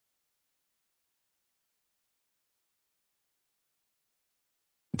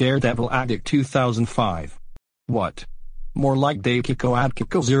DaredevilAddict2005. What? More like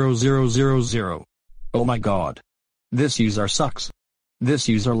DaredevilAddict2000. Oh my god. This user sucks. This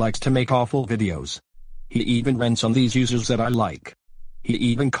user likes to make awful videos. He even rants on these users that I like. He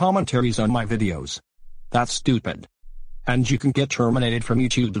even commentaries on my videos. That's stupid. And you can get terminated from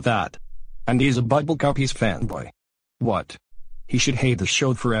YouTube for that. And he's a Bubble Guppies fanboy. What? He should hate the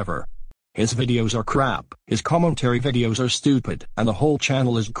show forever. His videos are crap, his commentary videos are stupid, and the whole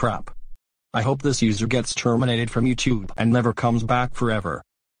channel is crap. I hope this user gets terminated from YouTube and never comes back forever.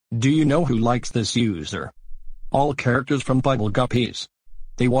 Do you know who likes this user? All characters from Bubble Guppies.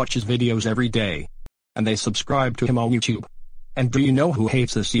 They watch his videos every day. And they subscribe to him on YouTube. And do you know who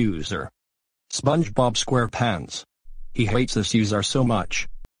hates this user? SpongeBob SquarePants. He hates this user so much.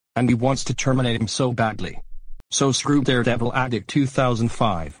 And he wants to terminate him so badly. So screw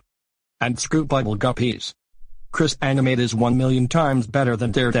DaredevilAddict2005. And screw Bubble Guppies. Chris Animate is 1,000,000 times better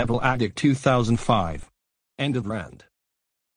than DaredevilAddict2005. End of rant.